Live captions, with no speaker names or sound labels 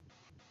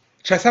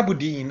Chesa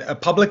Boudin, a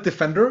public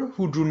defender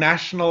who drew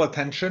national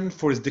attention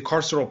for his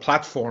decarceral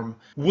platform,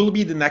 will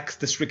be the next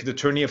district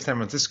attorney of San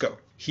Francisco.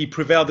 He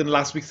prevailed in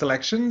last week's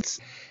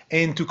elections,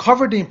 and to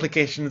cover the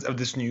implications of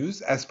this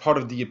news as part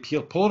of the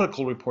Appeal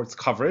Political Report's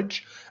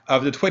coverage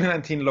of the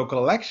 2019 local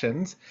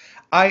elections,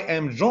 I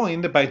am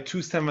joined by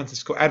two San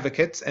Francisco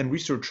advocates and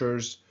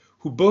researchers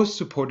who both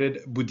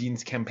supported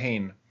Boudin's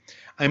campaign.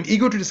 I'm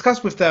eager to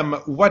discuss with them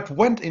what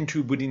went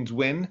into Boudin's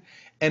win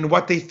and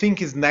what they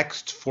think is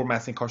next for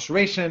mass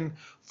incarceration,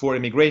 for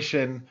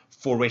immigration,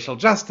 for racial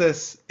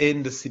justice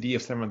in the city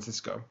of San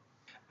Francisco.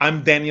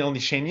 I'm Daniel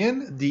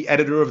Nishanian, the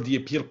editor of the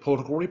Appeal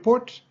Political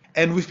Report,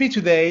 and with me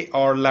today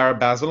are Lara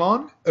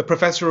Bazelon, a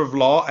professor of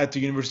law at the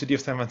University of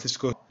San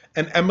Francisco,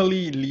 and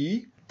Emily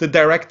Lee, the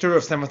director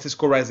of San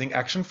Francisco Rising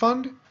Action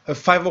Fund, a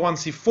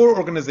 501c4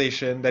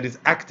 organization that is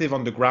active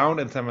on the ground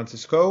in San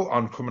Francisco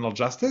on criminal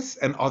justice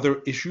and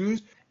other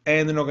issues,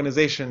 and an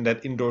organization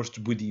that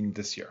endorsed Boudin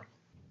this year.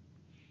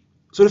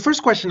 So the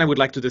first question I would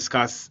like to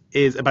discuss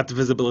is about the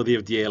visibility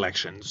of DA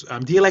elections.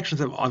 DA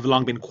elections have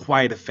long been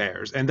quiet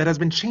affairs, and that has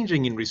been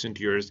changing in recent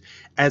years,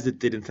 as it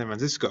did in San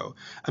Francisco.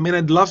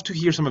 I'd love to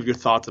hear some of your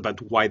thoughts about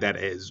why that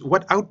is.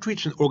 What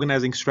outreach and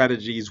organizing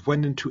strategies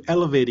went into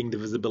elevating the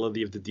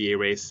visibility of the DA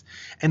race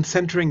and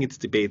centering its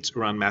debates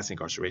around mass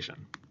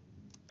incarceration?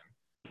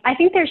 I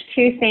think there's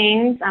two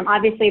things.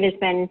 Obviously, there's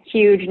been a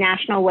huge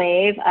national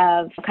wave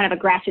of kind of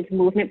a grassroots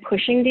movement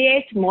pushing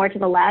DAs more to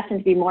the left and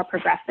to be more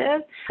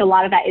progressive. So a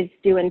lot of that is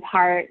due in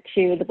part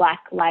to the Black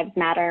Lives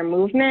Matter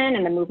movement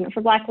and the movement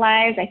for Black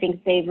Lives. I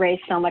think they've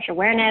raised so much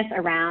awareness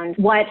around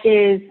what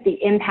is the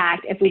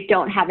impact if we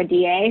don't have a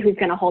DA who's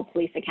going to hold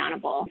police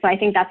accountable. So I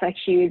think that's a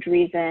huge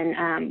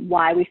reason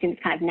why we've seen this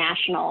kind of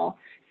national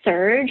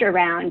surge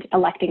around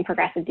electing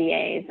progressive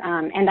DAs.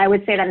 And I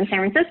would say that in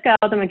San Francisco,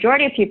 the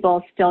majority of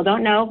people still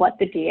don't know what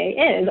the DA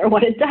is or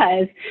what it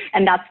does.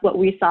 And that's what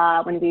we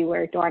saw when we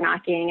were door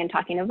knocking and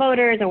talking to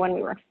voters or when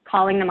we were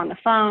calling them on the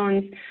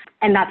phones.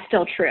 And that's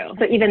still true.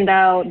 So even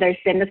though there's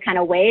been this kind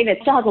of wave, it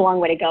still has a long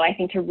way to go, I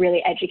think, to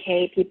really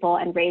educate people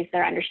and raise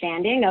their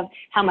understanding of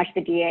how much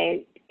the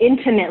DA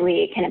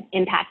intimately can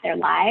impact their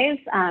lives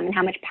and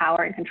how much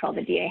power and control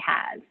the DA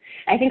has.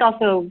 I think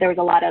also there was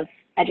a lot of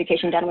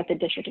education done with the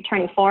district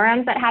attorney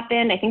forums that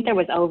happened. I think there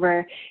was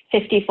over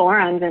 50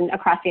 forums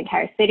across the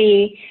entire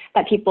city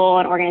that people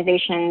and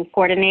organizations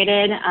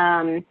coordinated.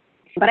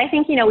 But I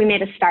think, we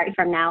made a start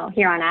from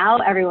here on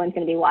out. Everyone's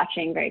going to be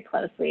watching very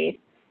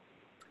closely.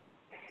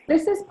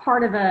 This is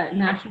part of a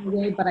national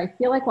wave, but I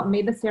feel like what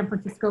made the San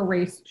Francisco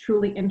race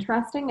truly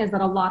interesting is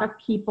that a lot of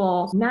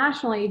people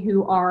nationally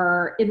who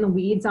are in the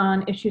weeds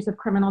on issues of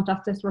criminal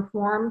justice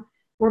reform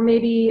were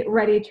maybe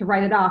ready to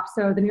write it off.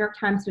 So the New York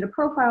Times did a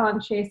profile on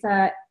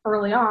Chesa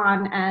early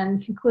on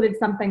and concluded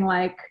something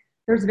like,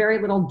 there's very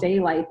little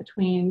daylight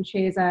between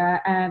Chesa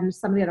and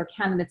some of the other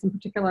candidates, in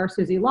particular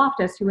Susie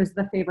Loftus, who was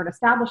the favored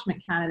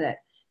establishment candidate.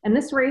 And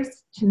this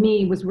race, to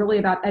me, was really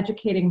about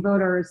educating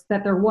voters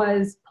that there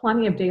was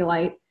plenty of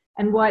daylight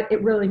and what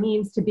it really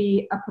means to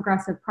be a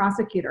progressive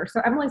prosecutor.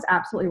 So Emily's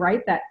absolutely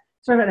right that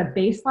sort of at a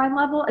baseline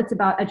level, it's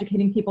about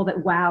educating people that,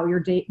 wow, your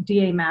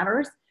DA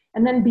matters.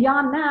 And then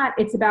beyond that,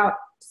 it's about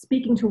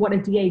speaking to what a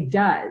DA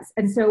does.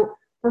 And so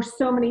for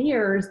so many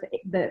years,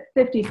 the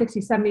 50s,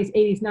 60s, 70s,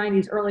 80s,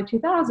 90s, early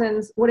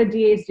 2000s, what did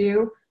DAs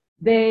do?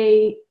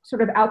 They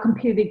sort of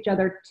outcompeted each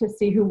other to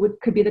see who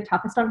could be the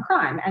toughest on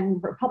crime.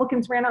 And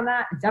Republicans ran on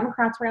that,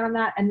 Democrats ran on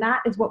that, and that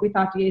is what we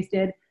thought DAs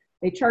did.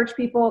 They charged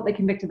people, they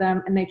convicted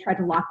them, and they tried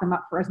to lock them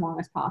up for as long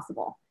as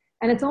possible.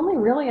 And it's only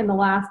really in the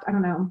last,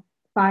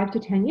 5 to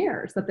 10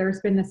 years that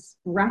there's been this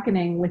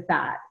reckoning with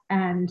that.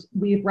 And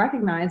we've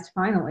recognized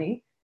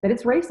finally that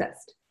it's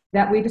racist,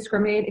 that we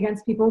discriminate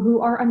against people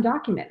who are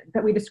undocumented,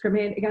 that we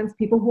discriminate against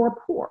people who are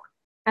poor.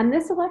 And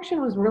this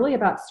election was really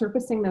about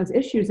surfacing those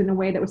issues in a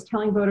way that was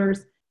telling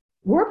voters,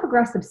 we're a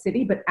progressive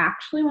city, but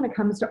actually when it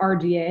comes to our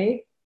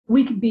DA,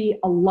 we could be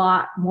a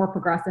lot more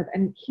progressive.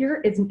 And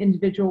here is an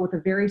individual with a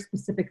very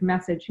specific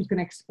message who's going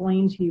to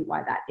explain to you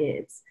why that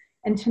is.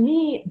 And to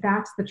me,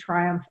 that's the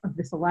triumph of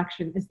this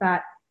election, is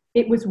that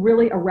it was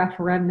really a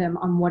referendum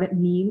on what it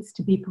means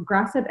to be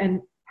progressive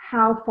and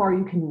how far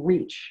you can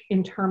reach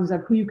in terms of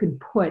who you can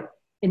put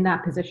in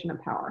that position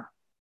of power.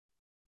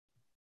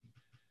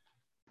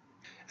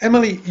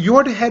 Emily,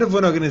 you're the head of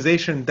an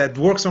organization that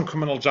works on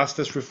criminal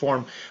justice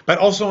reform, but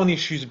also on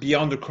issues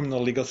beyond the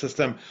criminal legal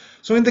system.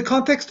 So in the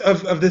context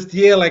of this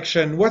DA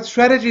election, what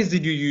strategies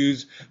did you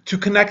use to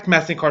connect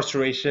mass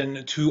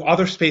incarceration to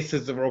other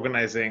spaces of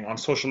organizing on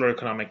social or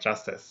economic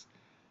justice?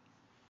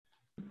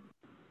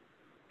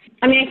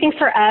 I think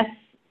for us,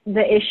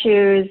 the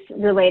issues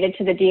related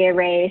to the DA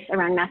race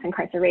around mass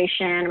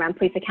incarceration, around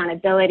police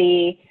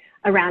accountability,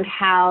 around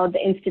how the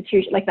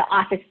institution, like the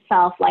office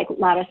itself, like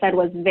Lara said,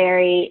 it's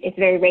very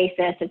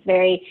racist. It's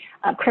very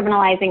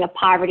criminalizing of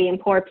poverty and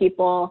poor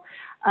people.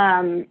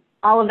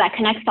 All of that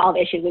connects to all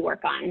the issues we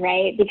work on,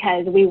 right?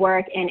 Because we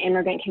work in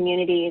immigrant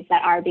communities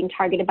that are being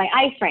targeted by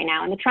ICE right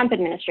now in the Trump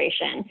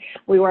administration.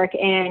 We work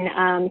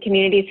in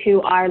communities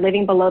who are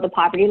living below the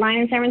poverty line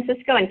in San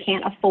Francisco and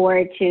can't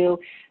afford to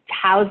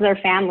house their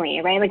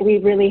family, right? Like we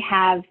really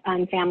have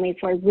families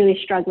who are really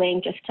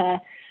struggling just to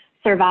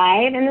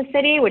survive in the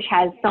city, which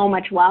has so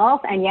much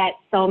wealth, and yet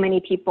so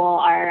many people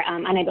are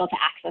unable to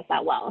access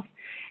that wealth.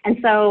 And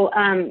so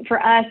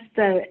for us,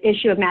 the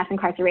issue of mass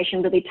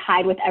incarceration really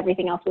tied with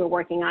everything else we were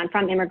working on,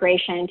 from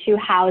immigration to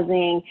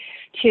housing,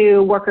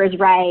 to workers'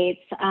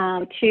 rights,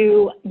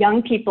 to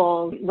young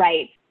people's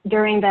rights.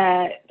 During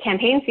the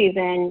campaign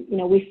season,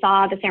 we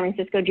saw the San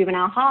Francisco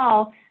Juvenile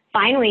Hall.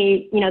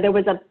 Finally, there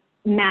was a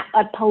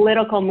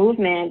political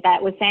movement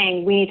that was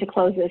saying we need to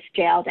close this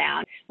jail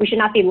down. We should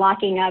not be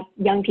locking up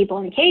young people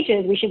in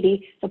cages. We should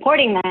be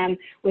supporting them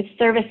with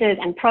services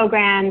and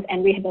programs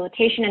and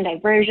rehabilitation and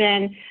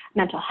diversion,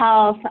 mental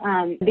health.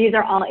 These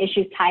are all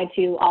issues tied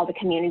to all the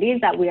communities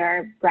that we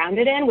are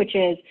grounded in, which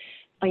is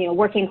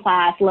working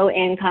class, low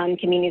income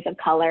communities of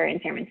color in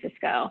San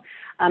Francisco.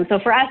 So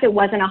for us, it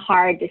wasn't a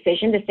hard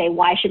decision to say,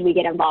 why should we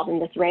get involved in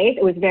this race?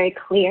 It was very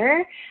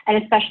clear,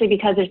 and especially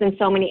because there's been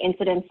so many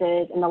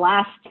incidences in the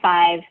last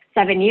 5-7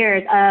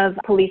 years of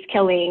police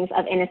killings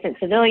of innocent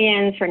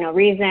civilians for no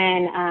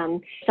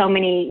reason, so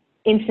many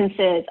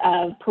instances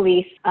of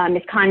police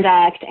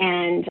misconduct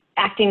and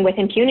acting with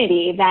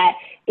impunity that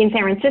in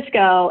San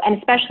Francisco, and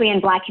especially in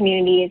Black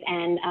communities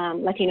and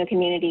Latino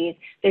communities,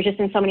 there's just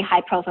been so many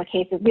high-profile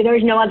cases.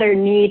 There's no other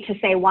need to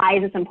say, why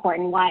is this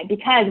important? Why?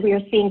 Because we are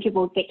seeing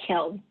people get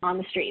killed on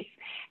the streets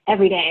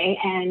every day,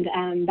 and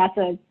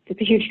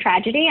it's a huge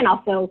tragedy. And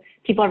also,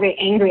 people are very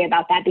angry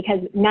about that because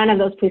none of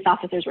those police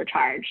officers were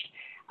charged.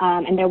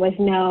 And there was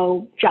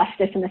no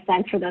justice in the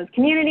sense for those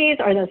communities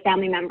or those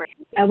family members.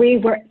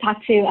 We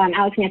talked to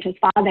Alex Nieto's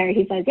father.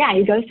 He says, yeah,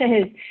 he goes to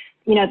his,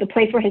 the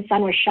place where his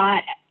son was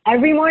shot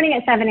every morning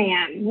at 7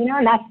 a.m.,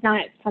 and that's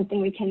not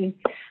something we can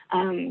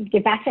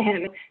give back to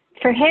him.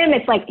 For him,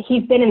 it's like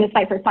he's been in this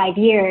fight for 5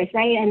 years,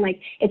 right? And like,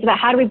 it's about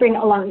how do we bring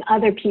along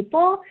other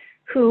people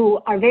who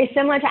are very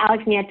similar to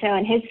Alex Nieto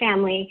and his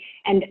family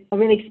and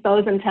really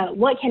expose them to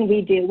what can we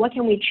do, what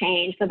can we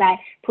change so that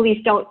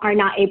police are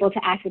not able to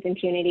act with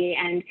impunity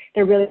and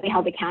they're really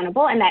held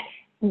accountable, and that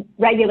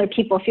regular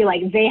people feel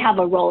like they have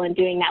a role in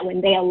doing that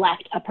when they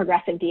elect a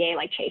progressive DA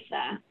like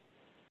Chesa.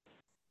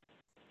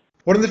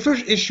 One of the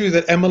first issues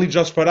that Emily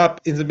just brought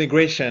up is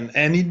immigration,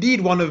 and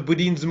indeed one of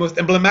Boudin's most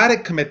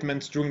emblematic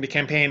commitments during the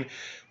campaign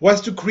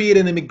was to create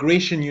an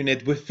immigration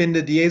unit within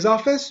the DA's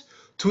office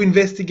to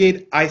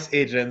investigate ICE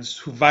agents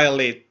who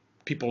violate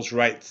people's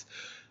rights.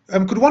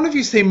 Could one of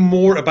you say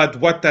more about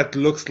what that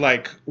looks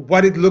like,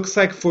 what it looks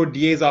like for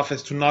DA's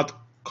office to not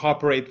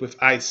cooperate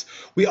with ICE?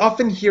 We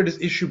often hear this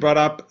issue brought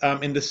up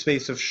in the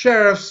space of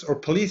sheriffs or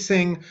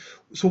policing.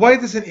 So why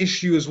is this an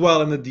issue as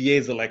well in the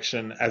DA's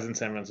election as in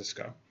San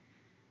Francisco?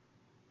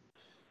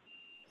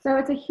 So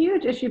it's a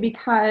huge issue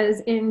because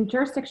in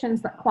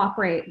jurisdictions that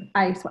cooperate with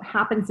ICE, what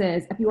happens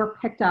is if you are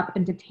picked up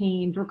and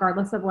detained,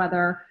 regardless of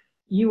whether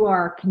you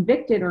are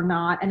convicted or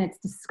not, and it's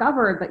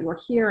discovered that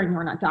you're here and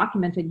you're not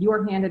documented, you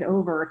are handed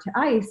over to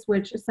ICE,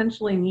 which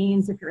essentially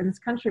means if you're in this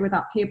country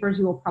without papers,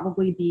 you will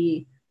probably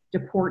be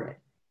deported.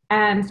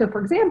 And so,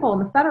 for example, in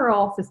the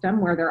federal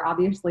system, where there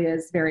obviously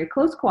is very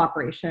close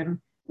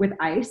cooperation with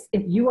ICE,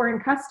 if you are in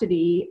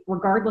custody,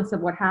 regardless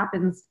of what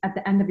happens at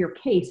the end of your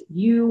case,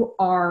 you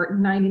are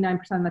 99%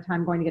 of the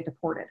time going to get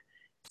deported.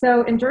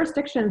 So in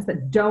jurisdictions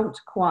that don't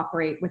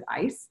cooperate with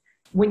ICE,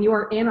 when you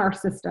are in our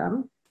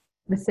system,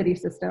 the city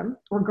system,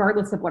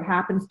 regardless of what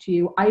happens to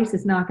you, ICE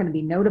is not going to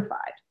be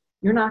notified.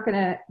 They're not going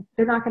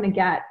to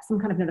get some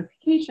kind of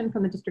notification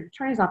from the district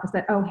attorney's office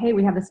that, oh, hey,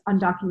 we have this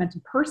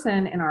undocumented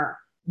person in our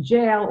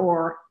jail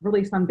or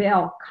released on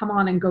bail, come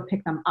on and go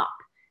pick them up.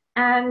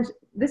 And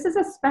this is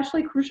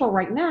especially crucial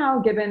right now,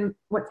 given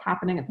what's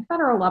happening at the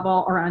federal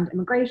level around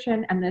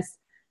immigration and this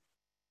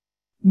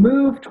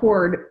move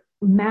toward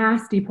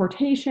mass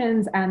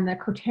deportations and the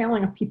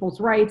curtailing of people's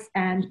rights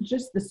and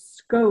just the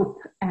scope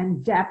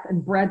and depth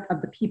and breadth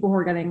of the people who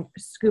are getting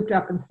scooped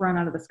up and thrown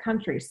out of this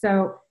country.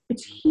 So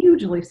it's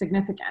hugely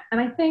significant. And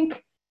I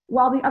think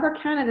while the other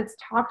candidates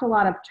talked a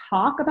lot of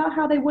talk about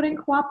how they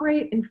wouldn't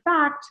cooperate, in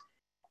fact,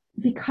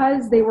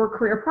 because they were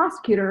career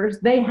prosecutors,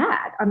 they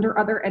had under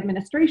other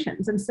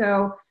administrations. And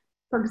so,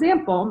 for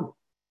example,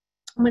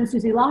 when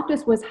Susie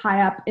Loftus was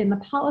high up in the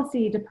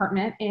policy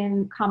department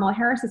in Kamala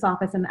Harris's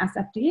office and the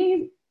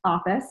SFDA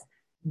office,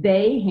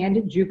 they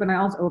handed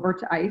juveniles over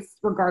to ICE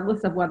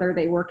regardless of whether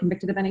they were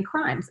convicted of any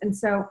crimes. And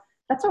so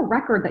that's a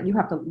record that you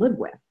have to live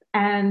with.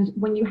 And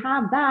when you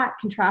have that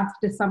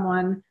contrasted to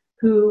someone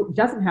who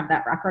doesn't have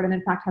that record and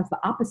in fact has the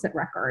opposite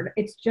record,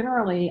 it's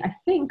generally, I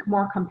think,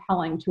 more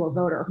compelling to a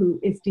voter who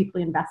is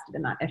deeply invested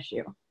in that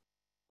issue.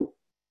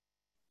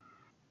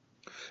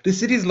 The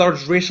city's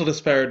large racial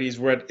disparities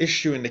were at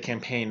issue in the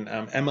campaign.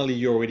 Emily,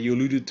 you already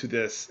alluded to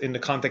this in the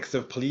context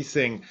of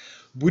policing.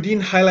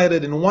 Boudin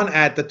highlighted in one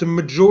ad that the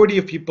majority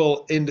of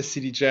people in the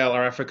city jail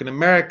are African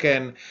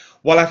American,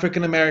 while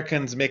African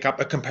Americans make up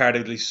a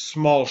comparatively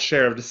small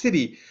share of the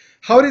city.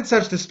 How did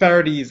such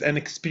disparities and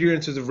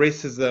experiences of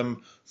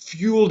racism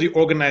fuel the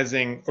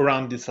organizing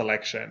around this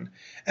election?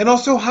 And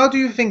also, how do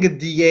you think a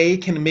DA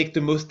can make the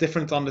most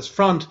difference on this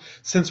front,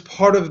 since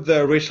part of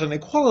the racial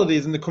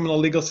inequalities in the criminal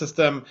legal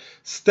system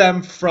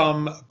stem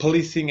from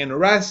policing and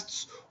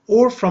arrests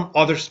or from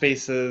other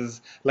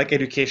spaces like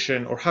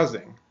education or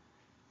housing?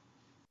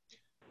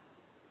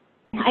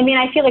 I mean,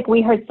 I feel like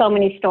we heard so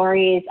many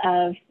stories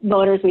of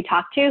voters we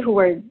talked to who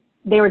were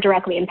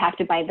directly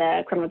impacted by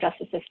the criminal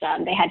justice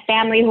system. They had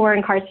family who were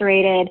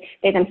incarcerated.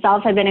 They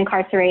themselves had been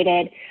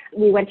incarcerated.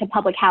 We went to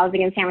public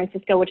housing in San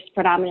Francisco, which is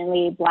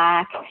predominantly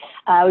Black.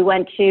 We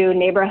went to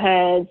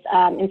neighborhoods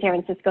in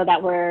San Francisco that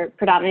were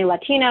predominantly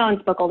Latino and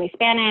spoke only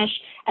Spanish.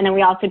 And then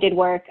we also did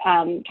work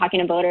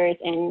talking to voters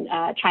in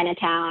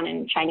Chinatown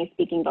and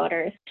Chinese-speaking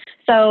voters.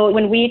 So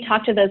when we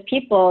talked to those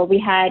people, we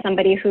had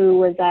somebody who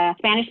was a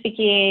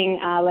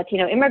Spanish-speaking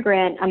Latino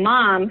immigrant, a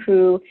mom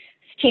who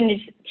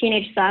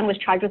teenage son was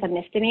charged with a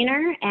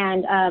misdemeanor,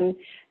 and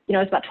it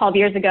was about 12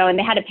 years ago, and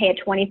they had to pay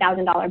a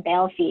 $20,000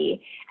 bail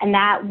fee, and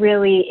that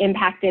really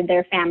impacted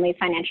their family's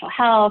financial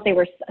health. They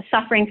were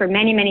suffering for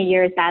many, many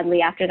years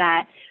badly after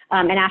that,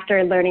 and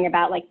after learning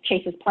about like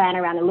Chesa's plan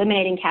around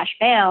eliminating cash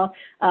bail,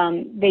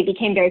 they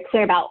became very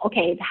clear about,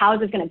 okay, how is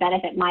this going to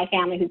benefit my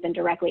family who's been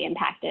directly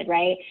impacted,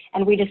 right?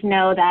 And we just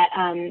know that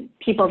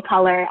people of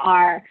color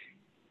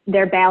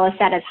their bail is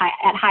set at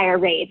higher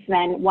rates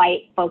than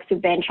white folks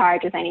who've been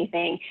charged with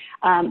anything.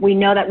 We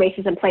know that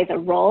racism plays a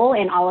role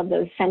in all of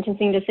those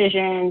sentencing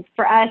decisions.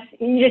 For us,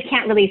 you just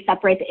can't really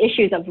separate the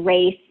issues of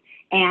race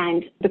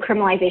and the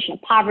criminalization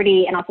of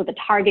poverty and also the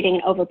targeting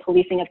and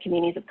over-policing of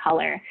communities of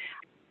color.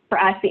 For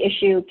us, the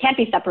issue can't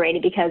be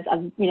separated because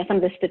of some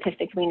of the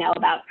statistics we know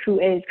about who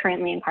is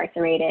currently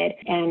incarcerated,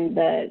 and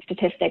the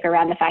statistic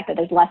around the fact that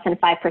there's less than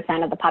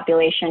 5% of the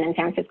population in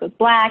San Francisco is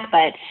Black,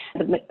 but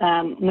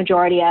the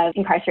majority of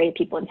incarcerated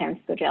people in San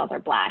Francisco jails are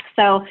Black.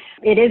 So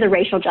it is a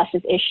racial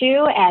justice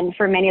issue, and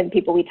for many of the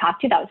people we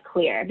talked to, that was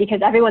clear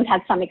because everyone's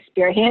had some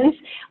experience,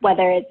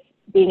 whether it's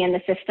being in the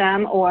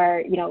system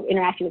or,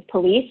 interacting with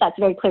police. That's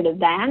very clear to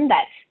them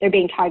that they're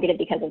being targeted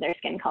because of their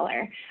skin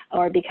color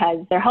or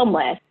because they're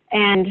homeless.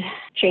 And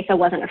Chesa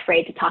wasn't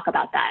afraid to talk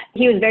about that.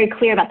 He was very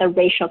clear about the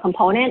racial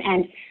component.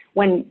 And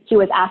when he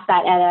was asked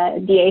that at a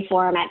DA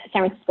forum at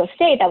San Francisco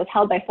State that was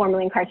held by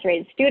formerly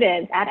incarcerated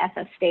students at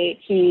SF State,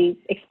 he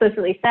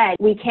explicitly said,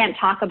 we can't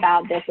talk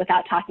about this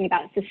without talking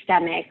about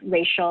systemic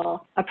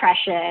racial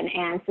oppression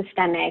and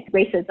systemic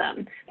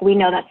racism. We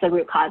know that's the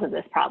root cause of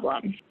this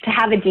problem. To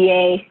have a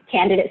DA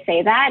candidate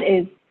say that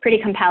is pretty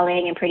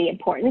compelling and pretty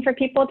important for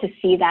people to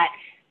see that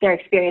their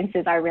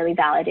experiences are really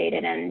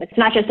validated. And it's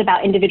not just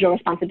about individual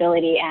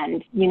responsibility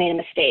and you made a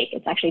mistake.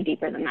 It's actually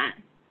deeper than that.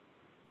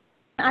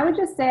 I would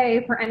just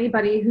say for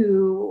anybody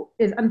who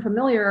is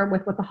unfamiliar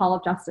with what the Hall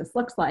of Justice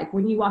looks like,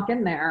 when you walk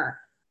in there,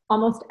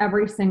 almost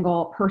every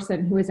single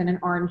person who is in an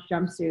orange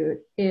jumpsuit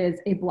is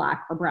a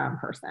Black or brown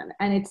person.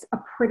 And it's a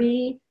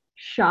pretty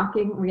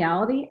shocking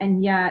reality.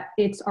 And yet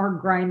it's our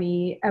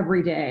grimy,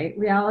 everyday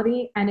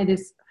reality. And it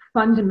is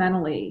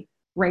fundamentally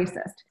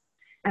racist.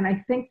 And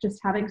I think just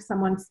having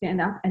someone stand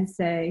up and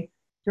say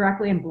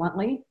directly and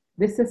bluntly,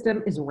 this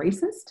system is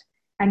racist,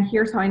 and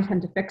here's how I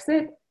intend to fix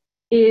it,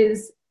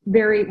 is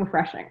very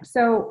refreshing.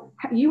 So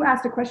you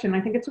asked a question, I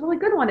think it's a really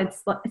good one.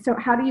 It's so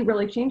how do you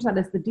really change that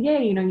as the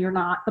DA? You're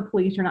not the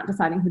police, you're not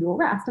deciding who to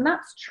arrest. And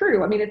that's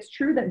true. I mean, it's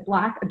true that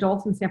Black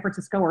adults in San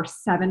Francisco are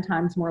 7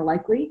 times more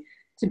likely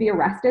to be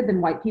arrested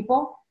than white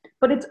people.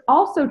 But it's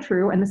also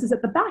true, and this is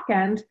at the back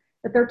end,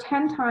 that they're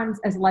 10 times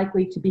as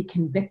likely to be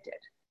convicted.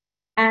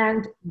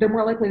 And they're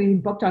more likely to be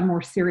booked on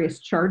more serious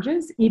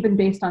charges, even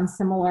based on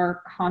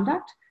similar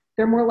conduct.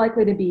 They're more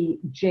likely to be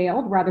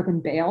jailed rather than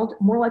bailed,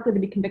 more likely to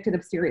be convicted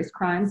of serious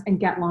crimes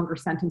and get longer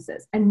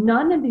sentences. And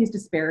none of these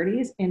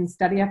disparities in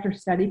study after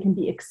study can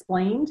be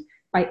explained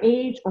by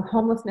age or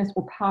homelessness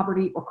or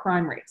poverty or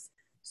crime rates.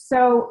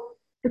 So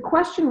the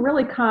question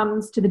really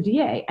comes to the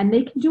DA, and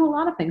they can do a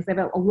lot of things. They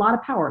have a lot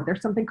of power.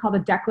 There's something called a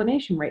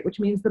declination rate, which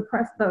means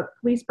the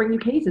police bring you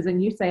cases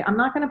and you say, I'm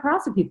not going to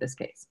prosecute this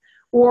case.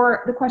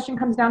 Or the question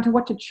comes down to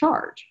what to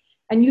charge.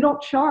 And you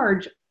don't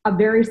charge a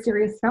very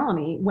serious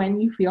felony when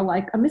you feel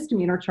like a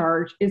misdemeanor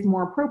charge is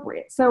more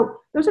appropriate. So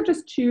those are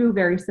just 2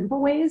 very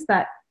simple ways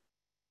that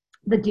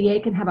the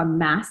DA can have a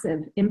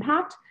massive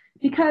impact,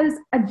 because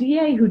a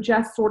DA who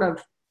just sort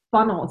of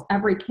funnels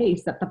every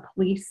case that the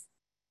police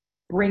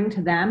bring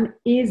to them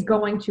is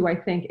going to, I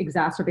think,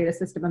 exacerbate a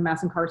system of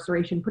mass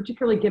incarceration,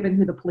 particularly given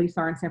who the police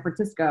are in San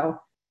Francisco.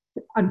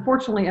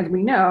 Unfortunately, as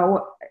we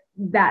know,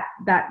 that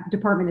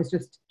department is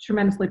just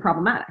tremendously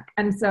problematic.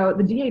 And so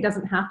the DA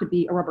doesn't have to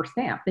be a rubber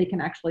stamp. They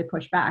can actually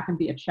push back and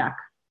be a check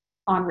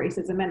on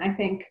racism. And I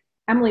think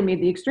Emily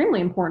made the extremely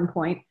important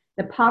point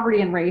that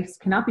poverty and race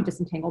cannot be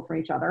disentangled from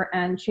each other.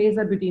 And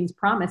Chesa Boudin's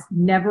promise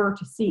never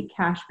to seek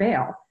cash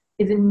bail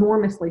is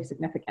enormously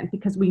significant,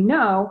 because we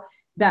know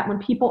that when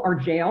people are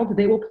jailed,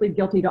 they will plead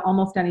guilty to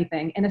almost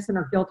anything, innocent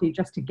or guilty,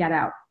 just to get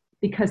out,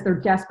 because they're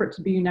desperate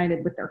to be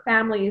united with their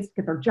families,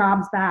 get their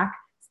jobs back,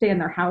 stay in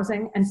their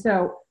housing. And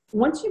so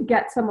once you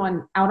get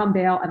someone out on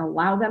bail and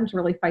allow them to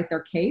really fight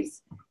their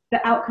case,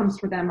 the outcomes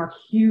for them are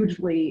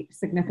hugely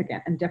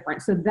significant and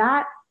different. So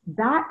that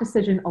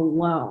decision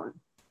alone,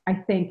 I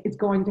think, is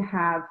going to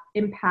have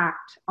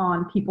impact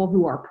on people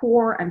who are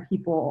poor and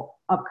people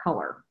of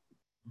color.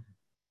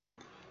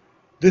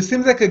 This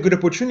seems like a good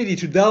opportunity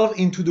to delve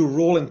into the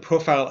role and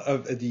profile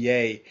of a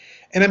DA.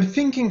 And I'm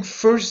thinking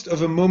first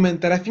of a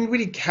moment that I think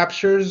really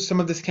captures some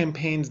of this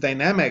campaign's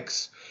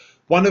dynamics.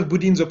 One of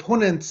Boudin's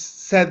opponents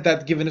said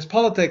that given his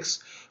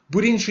politics,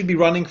 Boudin should be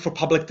running for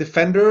public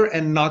defender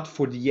and not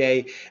for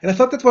DA. And I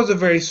thought that was a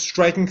very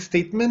striking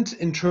statement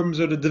in terms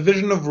of the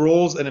division of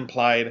roles it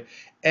implied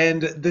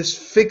and this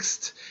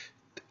fixed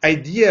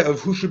idea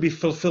of who should be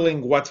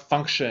fulfilling what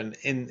function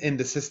in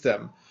the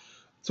system.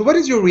 So what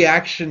is your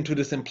reaction to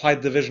this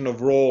implied division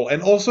of role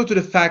and also to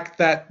the fact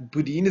that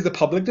Boudin is a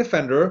public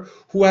defender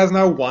who has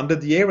now won the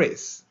DA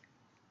race?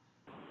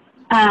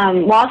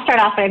 Well, I'll start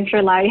off. I'm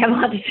sure, Lara, you have a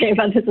lot to say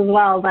about this as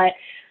well, but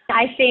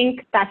I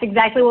think that's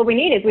exactly what we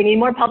need is we need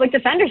more public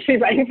defenders to be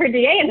running for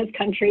DA in this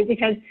country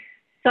because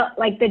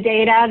like the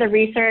data, the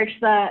research,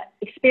 the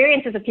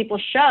experiences of people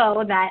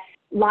show that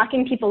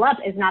locking people up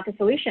is not the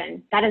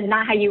solution. That is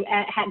not how you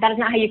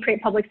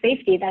create public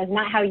safety. That is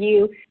not how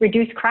you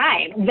reduce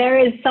crime. There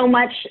is so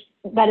much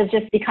that is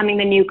just becoming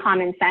the new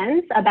common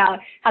sense about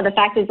how the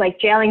fact is like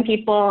jailing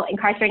people,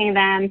 incarcerating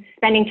them,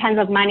 spending tons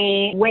of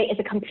money, is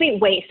a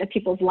complete waste of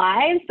people's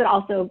lives, but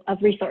also of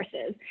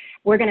resources.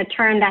 We're going to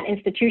turn that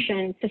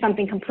institution to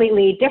something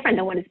completely different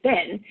than what it's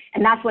been.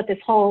 And that's what this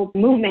whole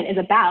movement is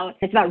about.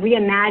 It's about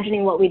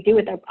reimagining what we do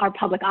with our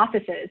public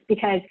offices.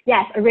 Because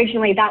yes,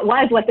 originally that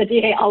was what the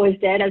DA always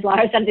did, as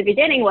Lara said at the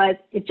beginning, was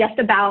it's just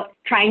about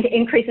trying to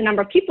increase the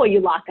number of people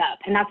you lock up.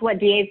 And that's what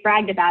DAs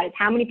bragged about, is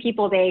how many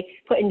people they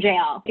put in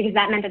jail, because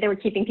that meant that they were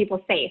keeping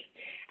people safe.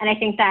 And I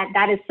think that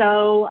that is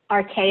so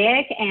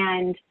archaic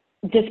and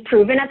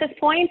disproven at this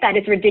point that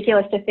it's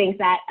ridiculous to think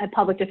that a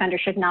public defender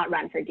should not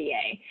run for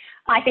DA.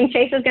 I think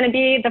Chesa is going to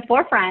be the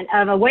forefront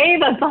of a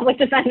wave of public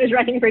defenders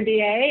running for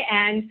DA,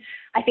 and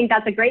I think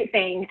that's a great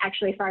thing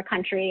actually for our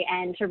country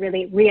and to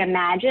really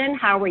reimagine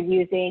how we're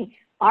using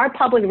our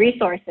public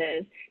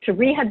resources to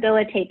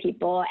rehabilitate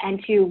people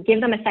and to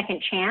give them a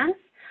second chance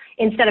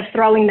instead of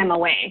throwing them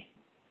away.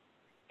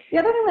 The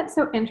other thing that's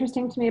so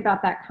interesting to me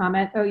about that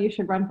comment, oh, you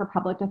should run for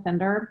public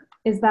defender,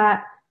 is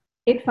that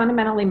it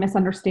fundamentally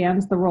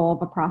misunderstands the role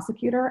of a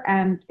prosecutor.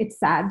 And it's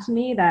sad to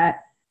me that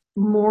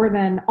more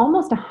than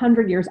almost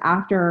 100 years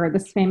after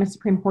this famous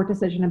Supreme Court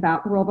decision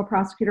about the role of a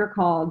prosecutor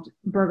called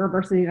Berger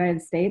versus the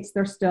United States,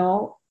 there's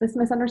still this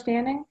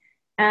misunderstanding.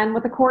 And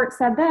what the court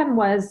said then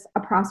was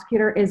a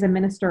prosecutor is a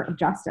minister of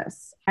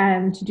justice.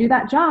 And to do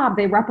that job,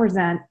 they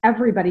represent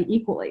everybody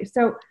equally.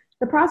 So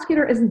the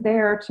prosecutor isn't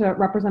there to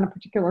represent a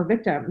particular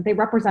victim. They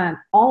represent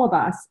all of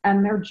us.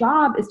 And their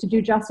job is to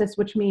do justice,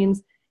 which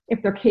means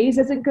if their case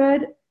isn't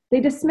good, they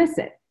dismiss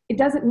it. It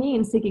doesn't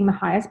mean seeking the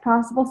highest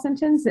possible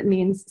sentence. It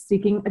means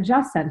seeking a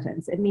just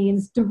sentence. It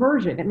means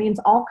diversion. It means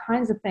all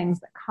kinds of things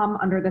that come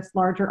under this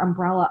larger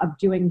umbrella of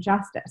doing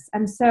justice.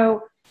 And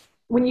so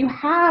when you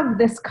have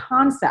this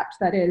concept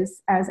that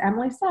is, as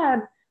Emily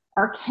said,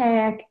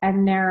 archaic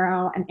and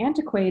narrow and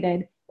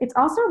antiquated, it's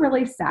also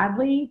really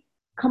sadly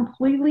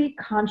completely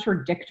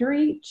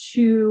contradictory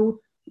to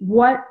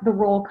what the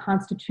role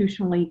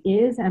constitutionally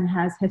is and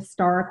has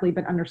historically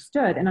been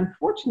understood. And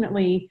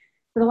unfortunately,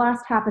 for the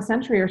last half a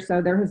century or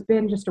so, there has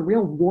been just a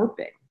real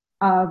warping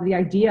of the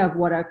idea of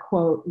what a,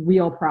 quote,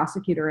 real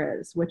prosecutor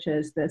is, which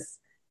is this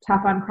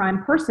tough on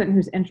crime person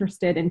who's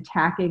interested in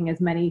tacking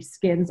as many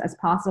skins as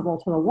possible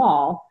to the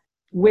wall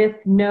with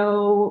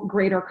no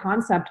greater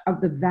concept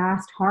of the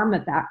vast harm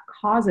that that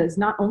causes,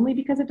 not only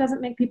because it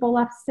doesn't make people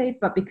less safe,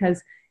 but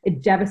because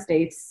it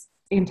devastates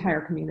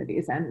entire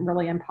communities and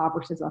really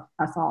impoverishes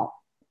us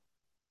all.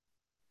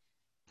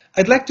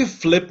 I'd like to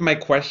flip my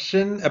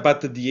question about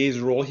the DA's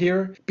role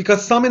here,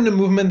 because some in the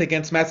movement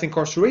against mass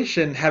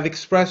incarceration have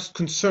expressed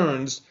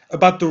concerns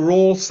about the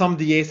role some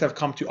DAs have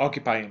come to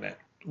occupy in it.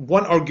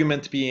 One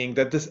argument being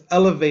that this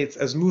elevates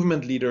as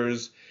movement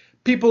leaders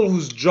people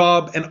whose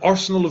job and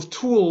arsenal of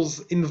tools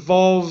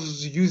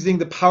involves using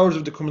the powers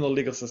of the criminal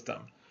legal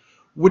system,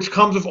 which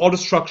comes with all the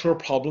structural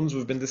problems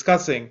we've been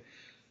discussing.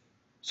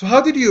 So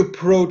how did you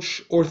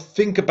approach or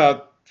think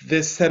about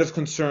this set of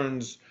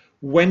concerns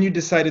when you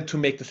decided to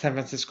make the San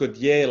Francisco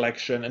DA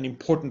election an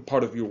important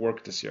part of your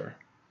work this year?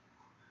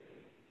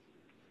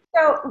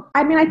 So,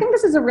 I think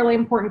this is a really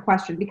important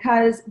question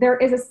because there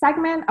is a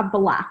segment of the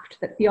left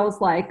that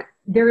feels like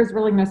there is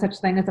really no such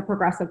thing as a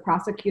progressive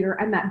prosecutor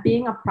and that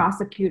being a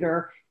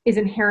prosecutor is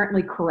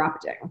inherently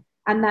corrupting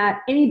and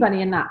that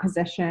anybody in that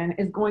position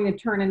is going to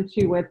turn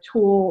into a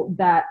tool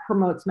that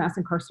promotes mass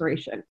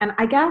incarceration. And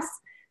I guess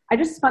I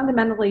just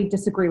fundamentally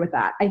disagree with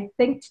that. I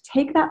think to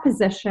take that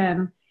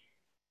position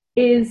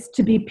is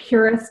to be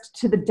purist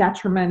to the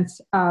detriment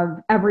of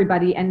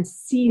everybody and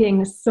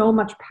ceding so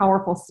much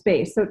powerful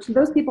space. So to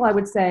those people, I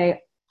would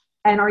say,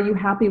 and are you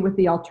happy with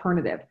the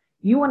alternative?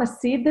 You want to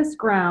cede this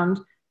ground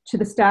to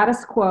the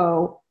status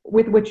quo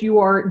with which you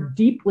are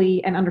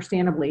deeply and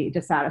understandably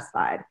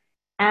dissatisfied.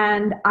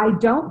 And I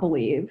don't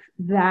believe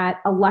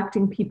that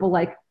electing people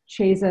like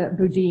Chesa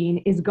Boudin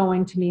is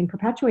going to mean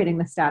perpetuating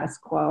the status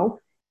quo.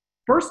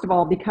 First of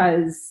all,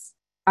 because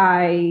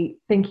I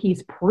think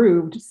he's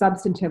proved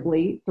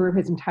substantively through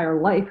his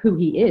entire life who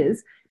he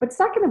is. But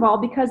second of all,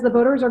 because the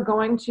voters are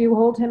going to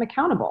hold him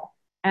accountable.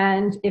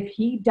 And if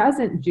he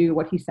doesn't do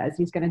what he says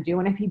he's going to do,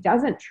 and if he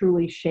doesn't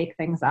truly shake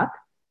things up,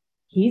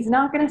 he's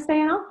not going to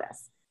stay in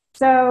office.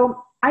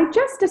 So I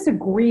just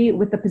disagree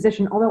with the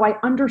position, although I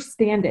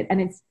understand it. And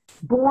it's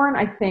born,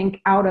 I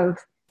think, out of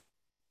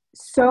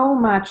so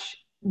much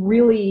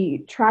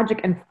really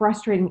tragic and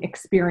frustrating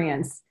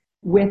experience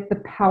with the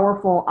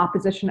powerful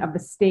opposition of the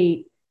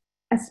state,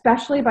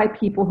 especially by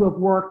people who have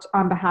worked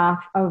on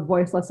behalf of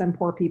voiceless and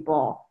poor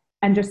people,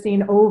 and just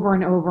seen over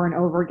and over and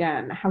over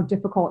again how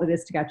difficult it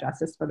is to get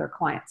justice for their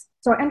clients.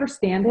 So I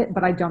understand it,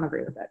 but I don't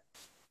agree with it.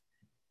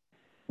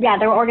 Yeah,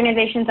 there were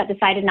organizations that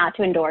decided not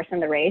to endorse in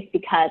the race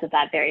because of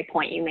that very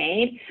point you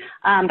made.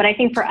 But I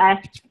think for us,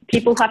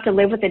 people who have to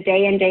live with the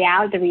day in, day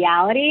out, the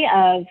reality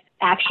of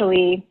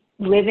actually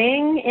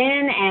living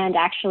in and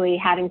actually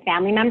having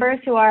family members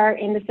who are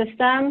in the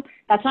system,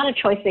 that's not a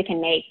choice they can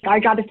make. Our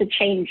job is to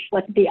change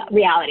what's the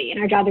reality, and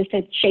our job is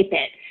to shape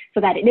it so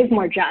that it is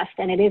more just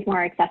and it is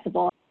more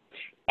accessible.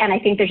 And I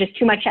think there's just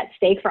too much at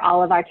stake for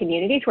all of our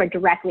communities who are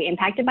directly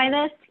impacted by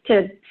this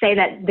to say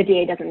that the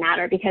DA doesn't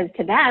matter, because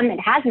to them, it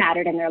has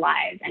mattered in their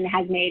lives and it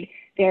has made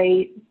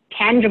very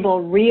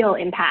tangible, real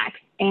impacts.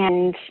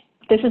 And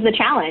this is the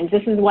challenge.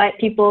 This is what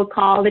people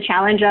call the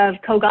challenge of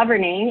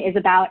co-governing, is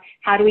about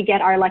how do we get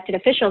our elected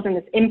officials in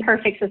this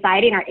imperfect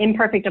society and our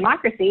imperfect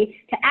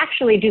democracy to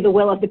actually do the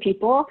will of the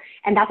people.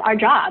 And that's our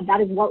job. That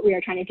is what we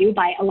are trying to do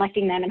by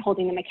electing them and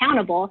holding them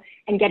accountable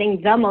and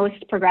getting the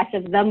most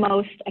progressive, the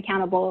most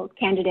accountable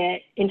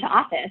candidate into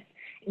office.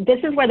 This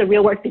is where the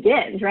real work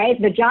begins,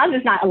 right? The job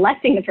is not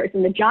electing the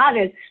person. The job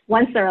is,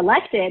 once they're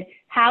elected,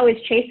 how is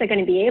Chesa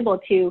going to be able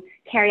to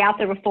carry out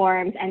the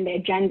reforms and the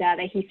agenda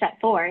that he set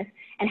forth?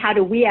 And how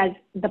do we as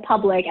the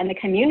public and the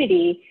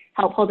community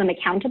help hold him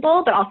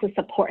accountable, but also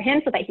support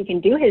him so that he can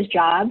do his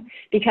job?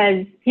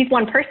 Because he's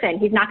one person,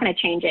 he's not going to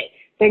change it.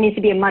 There needs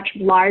to be a much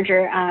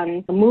larger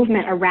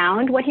movement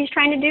around what he's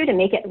trying to do to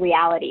make it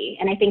reality.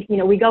 And I think,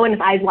 we go in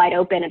with eyes wide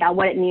open about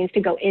what it means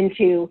to go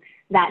into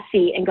that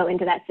seat and go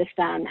into that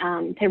system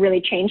to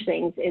really change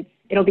things.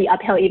 It'll be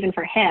uphill even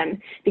for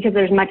him because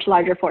there's much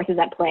larger forces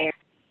at play.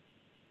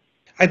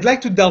 I'd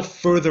like to delve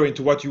further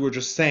into what you were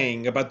just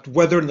saying about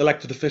whether an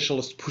elected official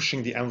is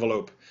pushing the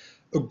envelope.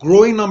 A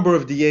growing number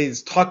of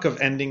DAs talk of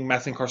ending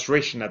mass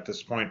incarceration at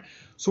this point.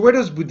 So where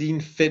does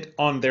Boudin fit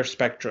on their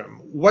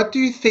spectrum? What do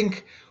you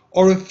think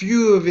are a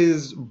few of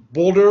his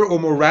bolder or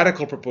more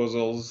radical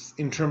proposals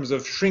in terms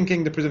of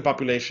shrinking the prison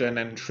population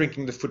and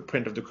shrinking the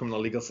footprint of the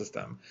criminal legal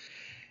system?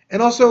 And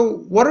also,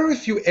 what are a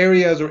few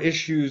areas or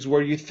issues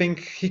where you think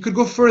he could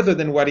go further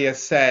than what he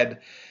has said,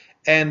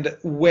 and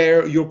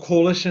where your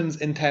coalitions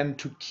intend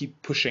to keep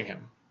pushing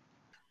him?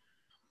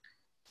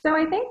 So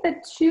I think the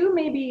two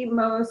maybe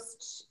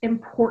most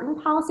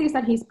important policies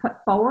that he's put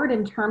forward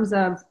in terms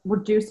of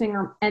reducing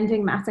or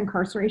ending mass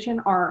incarceration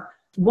are,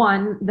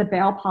 one, the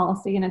bail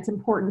policy. And it's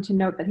important to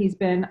note that he's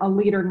been a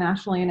leader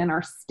nationally and in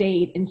our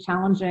state in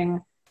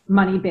challenging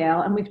money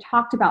bail. And we've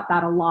talked about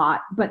that a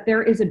lot, but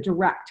there is a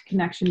direct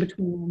connection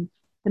between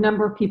the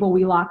number of people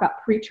we lock up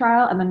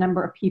pre-trial and the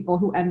number of people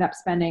who end up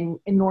spending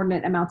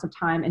inordinate amounts of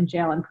time in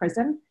jail and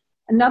prison.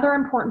 Another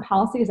important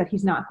policy is that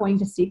he's not going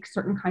to seek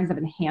certain kinds of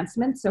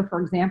enhancements. So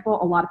for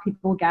example, a lot of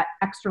people get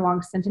extra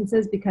long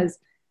sentences because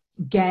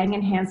gang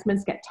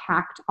enhancements get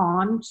tacked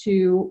on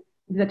to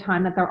the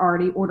time that they're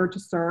already ordered to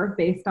serve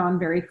based on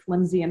very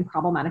flimsy and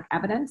problematic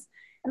evidence.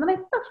 And then I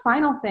think the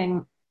final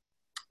thing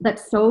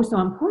that's so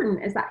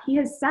important is that he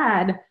has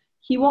said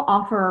he will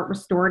offer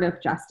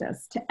restorative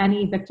justice to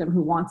any victim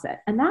who wants it.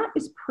 And that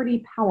is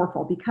pretty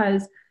powerful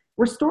because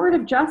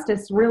restorative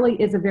justice really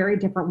is a very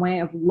different way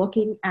of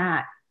looking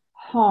at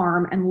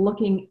harm and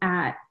looking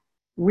at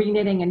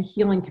reknitting and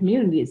healing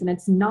communities. And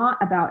it's not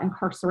about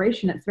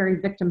incarceration. It's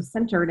very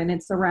victim-centered, and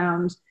it's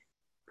around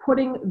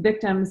putting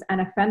victims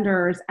and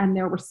offenders and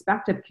their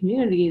respective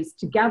communities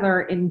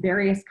together in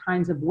various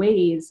kinds of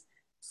ways,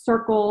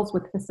 circles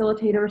with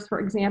facilitators, for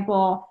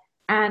example,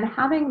 and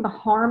having the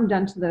harm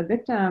done to the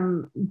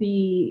victim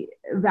be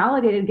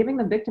validated, giving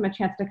the victim a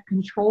chance to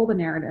control the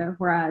narrative,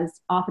 whereas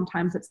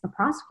oftentimes it's the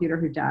prosecutor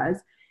who does,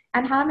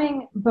 and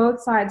having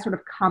both sides sort of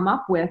come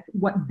up with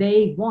what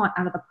they want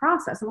out of the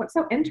process. And what's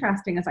so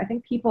interesting is I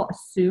think people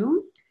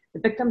assume the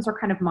victims are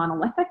kind of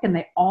monolithic and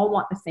they all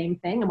want the same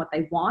thing, and what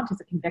they want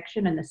is a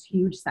conviction and this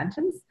huge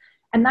sentence.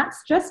 And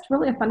that's just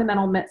really a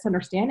fundamental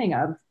misunderstanding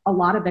of a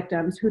lot of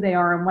victims, who they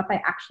are and what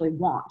they actually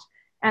want.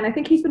 And I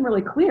think he's been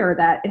really clear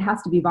that it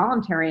has to be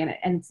voluntary and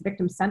it's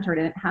victim-centered,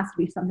 and it has to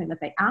be something that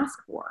they ask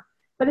for.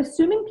 But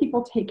assuming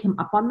people take him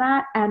up on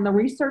that, and the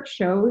research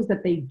shows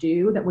that they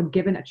do, that when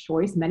given a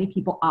choice, many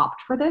people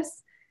opt for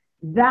this,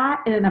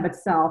 that in and of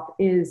itself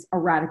is a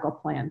radical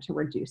plan to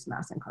reduce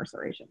mass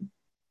incarceration.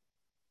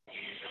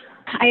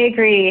 I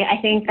agree. I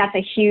think that's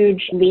a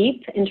huge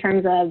leap in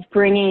terms of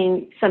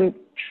bringing some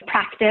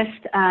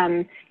practiced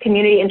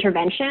community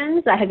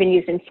interventions that have been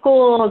used in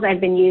schools, that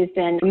have been used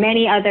in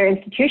many other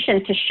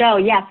institutions to show,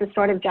 yes, this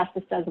sort of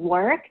justice does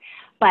work,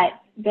 but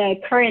the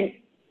current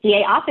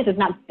DA office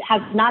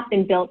has not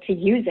been built to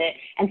use it.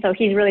 And so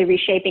he's really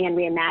reshaping and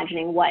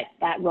reimagining what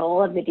that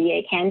role of the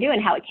DA can do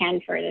and how it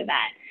can further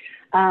that.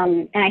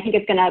 And I think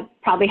it's going to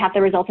probably have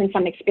to result in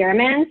some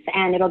experiments,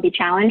 and it'll be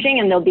challenging,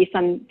 and there'll be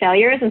some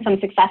failures and some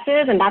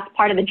successes. And that's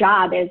part of the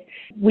job. Is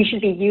we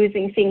should be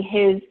seeing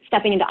his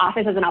stepping into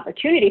office as an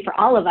opportunity for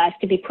all of us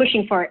to be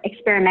pushing for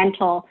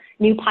experimental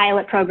new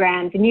pilot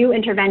programs, new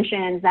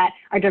interventions that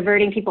are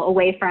diverting people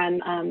away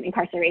from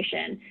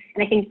incarceration.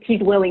 And I think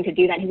he's willing to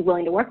do that. He's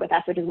willing to work with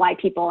us, which is why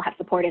people have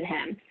supported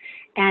him.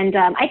 And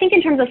I think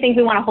in terms of things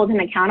we want to hold him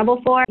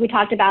accountable for, we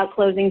talked about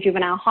closing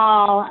juvenile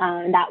hall,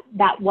 and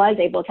that was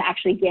able to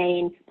actually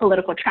gain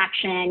political traction,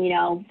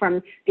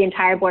 from the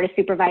entire board of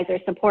supervisors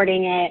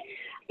supporting it.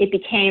 It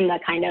became the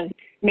kind of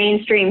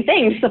mainstream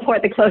thing to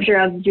support the closure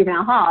of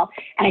juvenile hall.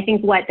 And I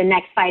think what the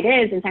next fight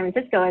is in San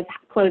Francisco is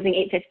closing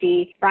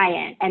 850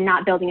 Bryant and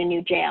not building a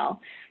new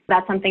jail.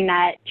 That's something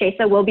that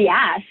Chesa will be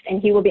asked,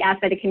 and he will be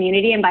asked by the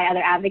community and by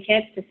other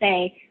advocates to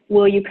say,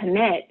 will you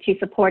commit to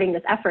supporting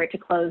this effort to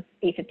close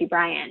 850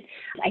 Bryant?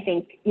 I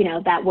think,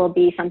 that will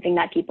be something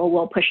that people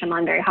will push him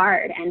on very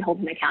hard and hold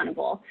him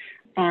accountable.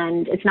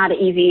 And it's not an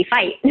easy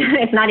fight.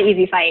 It's not an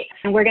easy fight.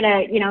 And we're going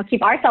to,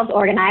 keep ourselves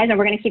organized, and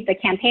we're going to keep the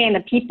campaign,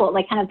 the people,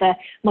 like kind of the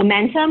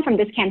momentum from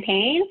this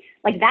campaign,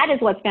 like that is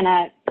what's going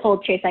to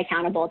hold Chesa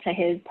accountable to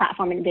his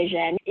platform and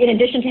vision, in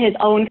addition to his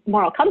own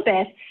moral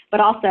compass, but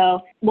also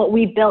what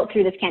we built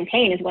through this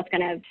campaign is what's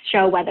going to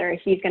show whether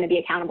he's going to be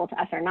accountable to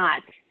us or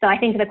not. So I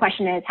think the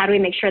question is, how do we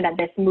make sure that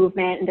this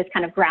movement and this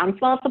kind of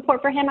groundswell of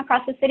support for him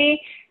across the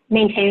city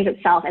maintains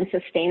itself and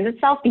sustains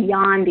itself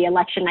beyond the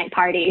election night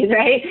parties,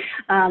 right?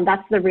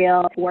 That's the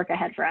real work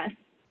ahead for us.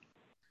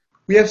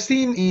 We have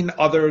seen in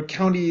other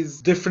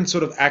counties different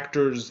sort of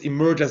actors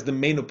emerge as the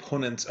main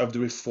opponents of the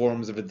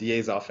reforms of the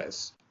DA's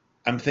office.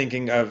 I'm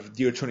thinking of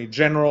the Attorney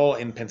General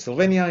in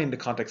Pennsylvania in the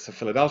context of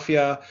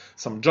Philadelphia,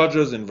 some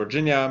judges in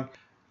Virginia.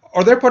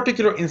 Are there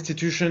particular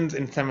institutions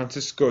in San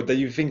Francisco that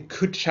you think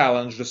could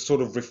challenge the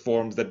sort of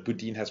reforms that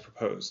Boudin has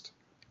proposed?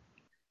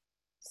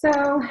 So,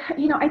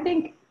 I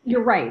think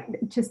you're right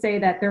to say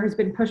that there has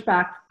been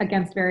pushback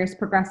against various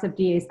progressive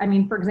DAs. I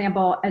mean, for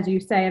example, as you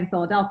say in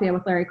Philadelphia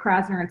with Larry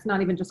Krasner, it's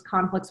not even just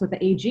conflicts with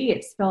the AG,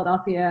 it's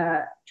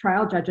Philadelphia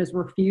trial judges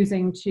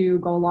refusing to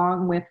go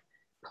along with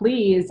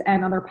pleas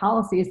and other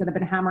policies that have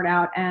been hammered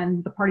out,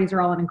 and the parties are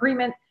all in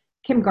agreement.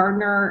 Kim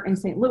Gardner in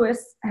St. Louis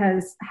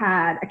has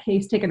had a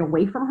case taken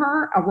away from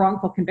her, a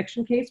wrongful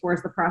conviction case,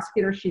 whereas the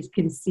prosecutor, she's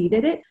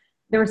conceded it.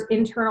 There's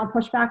internal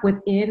pushback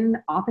within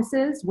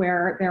offices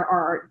where there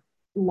are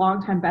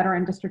longtime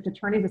veteran district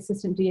attorneys,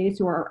 assistant DAs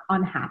who are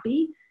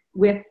unhappy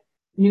with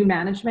new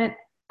management.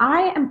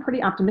 I am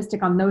pretty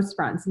optimistic on those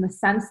fronts in the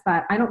sense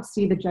that I don't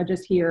see the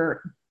judges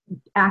here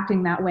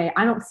acting that way.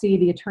 I don't see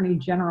the Attorney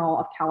General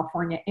of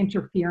California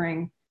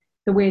interfering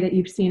the way that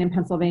you've seen in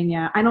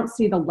Pennsylvania. I don't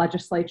see the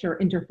legislature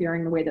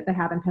interfering the way that they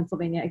have in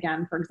Pennsylvania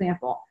again, for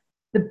example.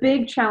 The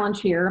big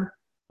challenge here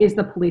is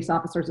the Police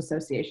Officers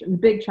Association. The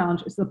big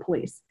challenge is the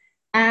police.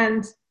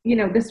 And,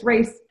 this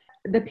race,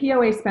 the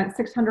POA spent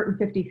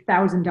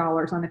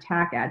 $650,000 on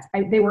attack ads.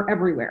 They were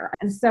everywhere.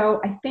 And so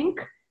I think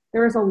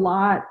there is a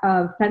lot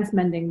of fence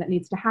mending that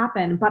needs to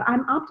happen, but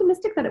I'm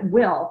optimistic that it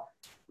will,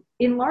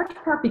 in large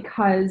part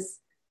because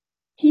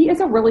he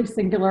is a really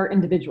singular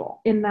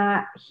individual in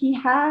that he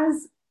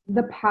has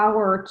the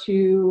power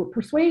to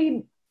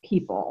persuade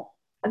people.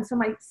 And so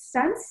my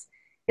sense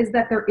is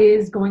that there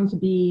is going to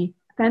be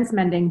fence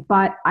mending,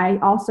 but I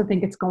also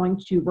think it's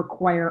going to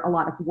require a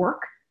lot of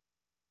work.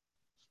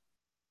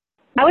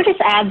 I would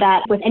just add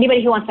that with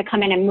anybody who wants to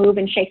come in and move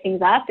and shake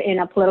things up in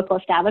a political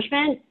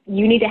establishment,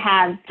 you need to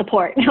have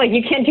support. Like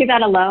you can't do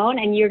that alone,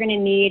 and you're going to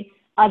need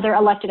other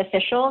elected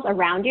officials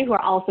around you who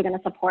are also going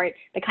to support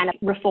the kind of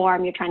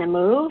reform you're trying to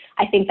move.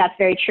 I think that's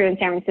very true in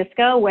San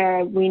Francisco,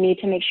 where we need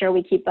to make sure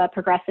we keep a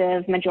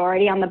progressive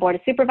majority on the board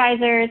of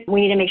supervisors.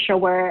 We need to make sure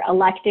we're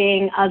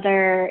electing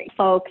other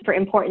folks for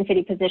important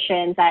city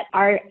positions that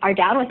are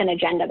down with an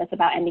agenda that's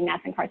about ending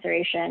mass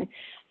incarceration.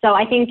 So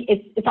I think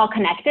it's all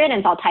connected and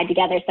it's all tied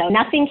together. So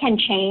nothing can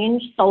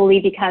change solely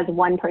because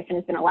one person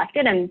has been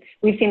elected. And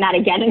we've seen that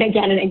again and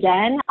again and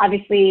again.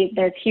 Obviously,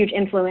 there's huge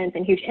influence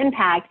and huge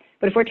impact.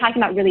 But if we're talking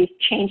about really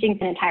changing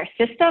an entire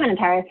system, an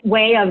entire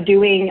way of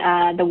doing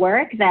the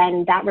work,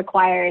 then that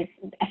requires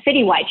a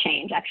citywide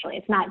change, actually.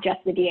 It's not just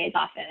the DA's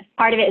office.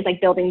 Part of it is like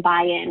building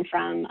buy-in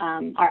from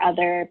our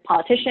other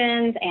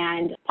politicians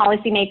and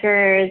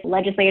policymakers,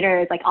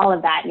 legislators, like all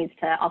of that needs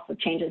to also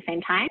change at the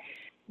same time.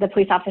 The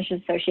Police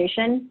Officers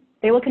Association,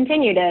 they will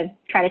continue to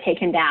try to take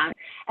him down.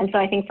 And so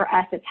I think for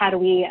us, it's how do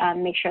we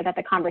make sure that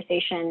the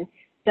conversation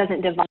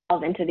doesn't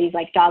devolve into these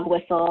like dog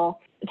whistle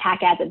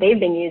attack ads that they've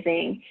been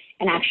using,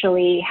 and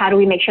actually how do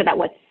we make sure that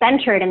what's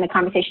centered in the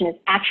conversation is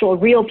actual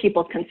real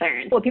people's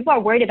concerns. What people are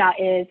worried about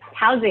is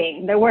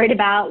housing. They're worried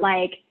about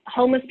like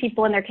homeless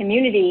people in their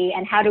community,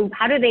 and how do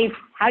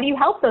you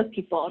help those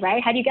people,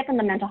 right? How do you get them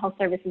the mental health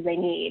services they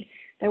need?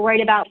 They're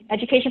worried about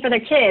education for their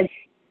kids.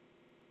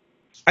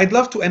 I'd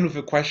love to end with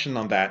a question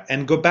on that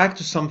and go back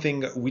to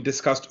something we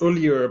discussed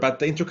earlier about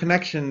the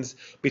interconnections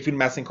between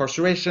mass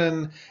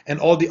incarceration and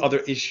all the other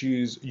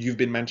issues you've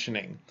been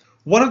mentioning.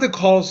 One of the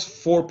calls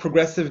for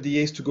progressive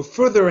DAs to go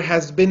further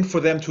has been for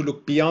them to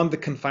look beyond the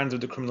confines of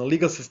the criminal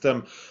legal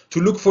system, to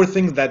look for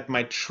things that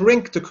might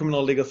shrink the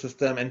criminal legal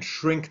system and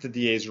shrink the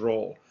DA's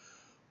role.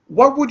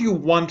 What would you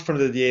want from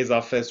the DA's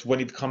office when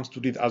it comes to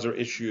these other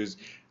issues?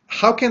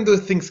 How can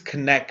those things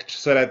connect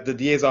so that the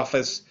DA's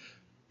office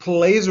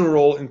plays a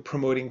role in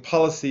promoting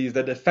policies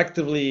that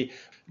effectively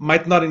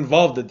might not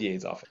involve the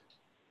DA's office?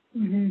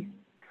 Mm-hmm.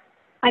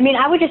 I mean,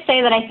 I would just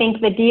say that I think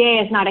the DA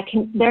is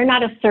they're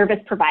not a service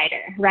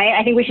provider, right?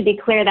 I think we should be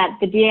clear that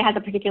the DA has a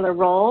particular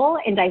role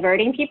in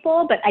diverting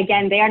people, but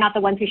again, they are not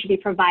the ones who should be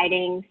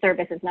providing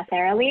services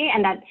necessarily,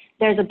 and that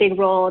there's a big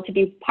role to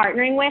be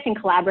partnering with and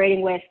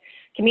collaborating with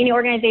community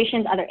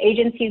organizations, other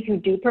agencies who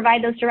do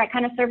provide those direct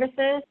kind of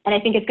services. And I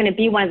think it's going to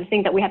be one of the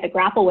things that we have to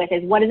grapple with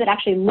is what does it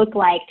actually look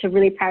like to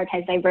really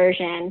prioritize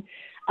diversion?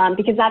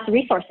 Because that's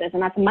resources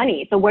and that's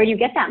money. So where do you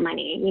get that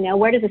money? You know,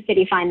 where does the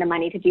city find the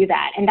money to do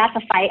that? And that's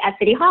a fight at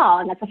City Hall,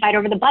 and that's a fight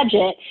over the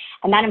budget.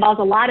 And that involves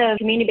a lot of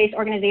community-based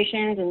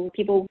organizations and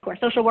people who are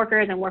social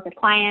workers and work with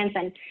clients.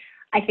 And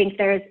I think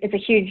it's a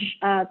huge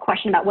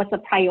question about what's the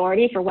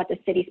priority for what the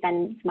city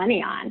spends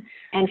money on.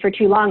 And for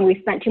too long,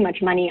 we've spent too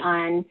much money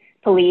on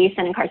police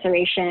and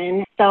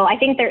incarceration. So I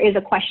think there is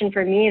a question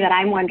for me that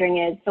I'm wondering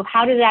is, so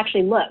how does it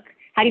actually look?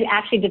 How do you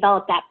actually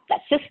develop that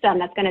system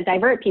that's going to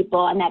divert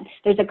people, and that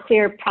there's a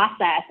clear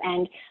process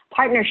and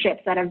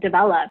partnerships that have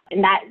developed?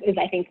 And that is,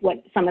 I think,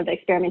 what some of the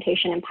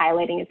experimentation and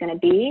piloting is going to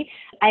be.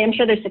 I am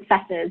sure there's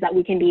successes that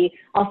we can be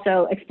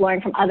also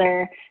exploring from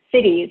other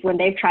cities when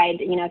they've tried,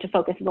 to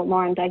focus a little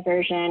more on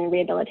diversion,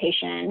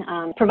 rehabilitation,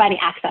 providing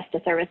access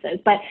to services.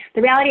 But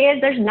the reality is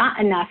there's not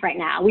enough right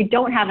now. We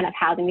don't have enough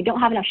housing. We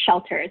don't have enough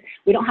shelters.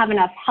 We don't have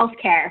enough health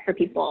care for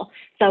people.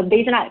 So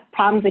these are not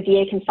problems the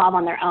DA can solve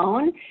on their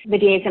own. The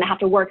DA is going to have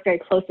to work very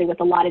closely with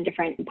a lot of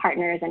different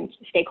partners and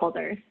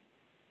stakeholders.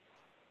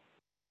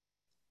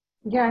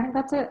 Yeah,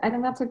 I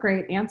think that's a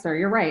great answer.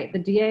 You're right. The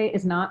DA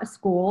is not a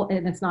school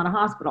and it's not a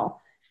hospital.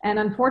 And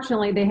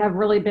unfortunately, they have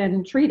really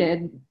been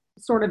treated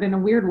sort of in a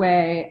weird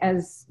way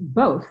as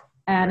both,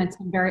 and it's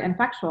been very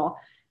ineffectual.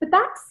 But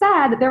that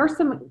said, there are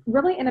some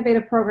really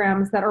innovative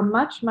programs that are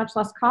much, much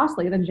less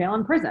costly than jail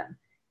and prison.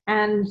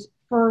 And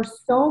for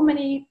so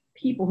many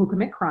people who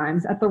commit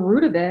crimes, at the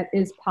root of it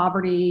is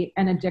poverty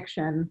and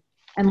addiction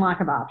and lack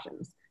of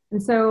options.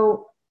 And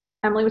so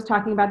Emily was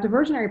talking about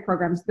diversionary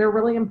programs. They're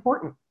really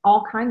important,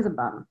 all kinds of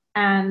them.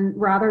 And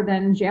rather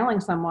than jailing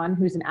someone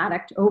who's an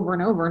addict over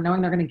and over,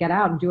 knowing they're going to get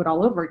out and do it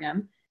all over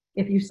again,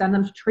 if you send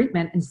them to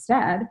treatment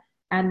instead,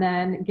 and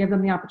then give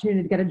them the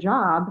opportunity to get a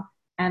job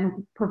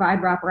and provide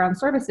wraparound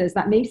services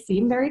that may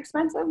seem very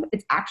expensive,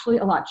 it's actually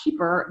a lot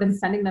cheaper than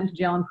sending them to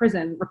jail and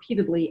prison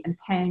repeatedly and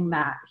paying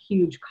that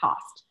huge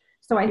cost.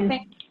 So I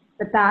think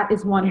that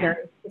is one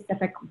very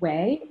specific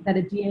way that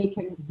a DA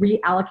can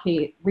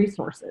reallocate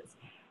resources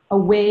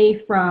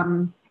away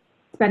from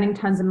spending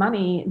tons of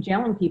money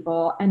jailing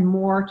people and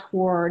more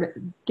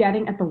toward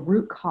getting at the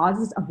root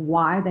causes of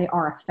why they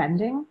are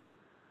offending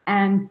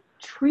and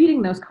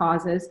treating those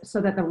causes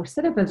so that the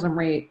recidivism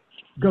rate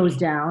goes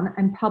down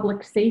and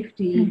public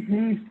safety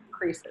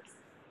increases.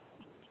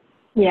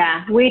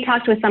 Yeah, we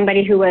talked with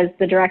somebody who was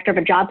the director of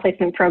a job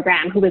placement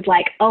program who was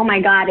like, oh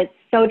my God, it's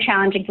so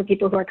challenging for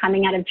people who are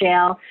coming out of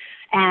jail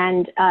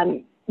and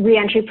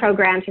reentry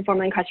programs for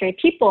formerly incarcerated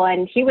people.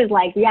 And he was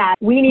like, yeah,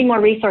 we need more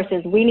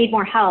resources. We need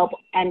more help.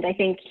 And I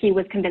think he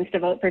was convinced to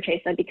vote for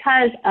Chesa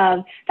because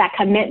of that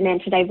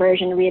commitment to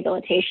diversion and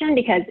rehabilitation,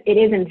 because it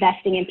is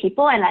investing in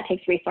people and that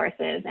takes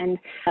resources. And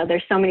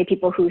there's so many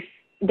people who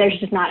there's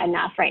just not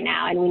enough right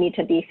now. And we need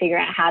to be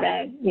figuring out how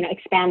to,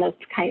 expand those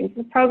kinds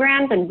of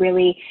programs and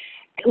really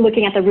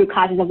looking at the root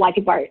causes of why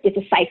people it's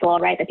a cycle,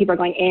 right? That people are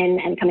going in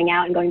and coming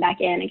out and going back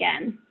in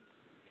again.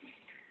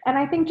 And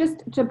I think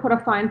just to put a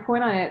fine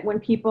point on it, when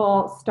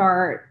people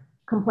start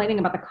complaining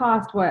about the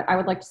cost, what I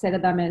would like to say to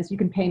them is you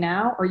can pay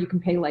now or you can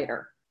pay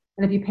later.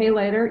 And if you pay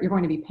later, you're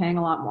going to be paying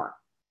a lot more.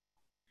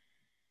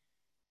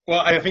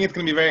 Well, I think it's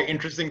going to be very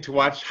interesting to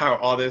watch how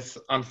all this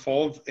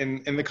unfolds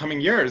in the coming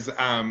years.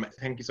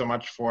 Thank you so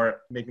much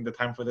for making the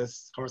time for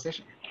this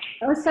conversation.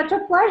 It was such a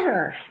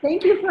pleasure.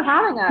 Thank you for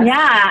having us.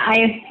 Yeah,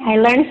 I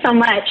learned so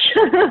much.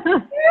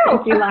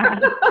 Thank you, Lara.